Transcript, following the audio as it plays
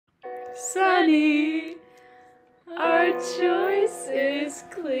Sunny, our choice is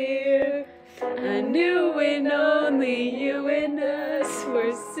clear. I knew when only you and us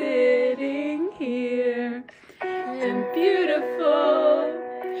were sitting here. And beautiful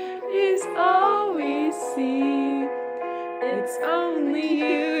is all we see. It's only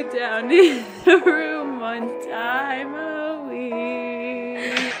you down in the room one time a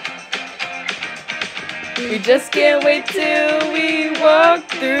week. We just can't wait till we walk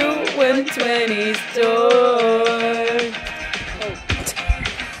through 120's door.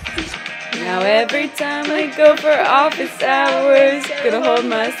 Now every time I go for office hours, gonna hold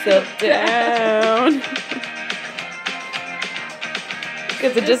myself down.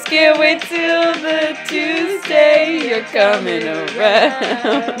 Cause I just can't wait till the Tuesday you're coming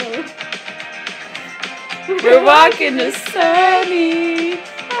around. We're walking the sunny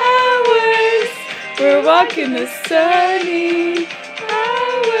hours. We're walking the sunny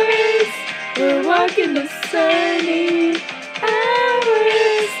hours. We're walking the sunny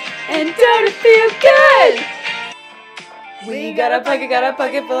hours. And don't it feel good? We got a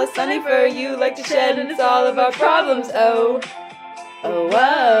pocket full of sunny fur you like to shed, and it's all of our problems. Oh, oh,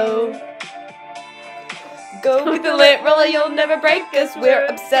 oh. Go with the lit roller, you'll never break us. We're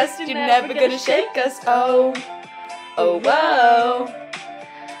obsessed, you're never gonna shake us. Oh, oh, whoa.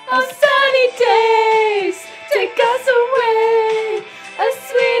 Oh, sunny days, take us away. A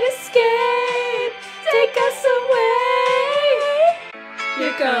sweet escape, take us away.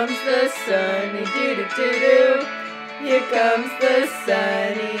 Here comes the sunny, doo-doo-doo-doo. Here comes the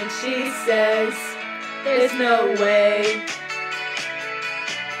sunny, and she says, there's no way.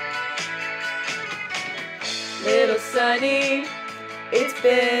 Little Sunny, it's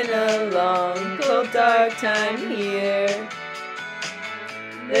been a long, cold, dark time here.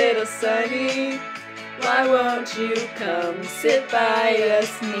 Little Sunny, why won't you come sit by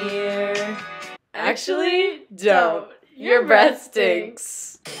us near? Actually, don't. Your breath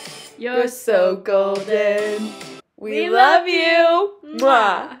stinks. You're so golden. We love you.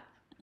 Mwah.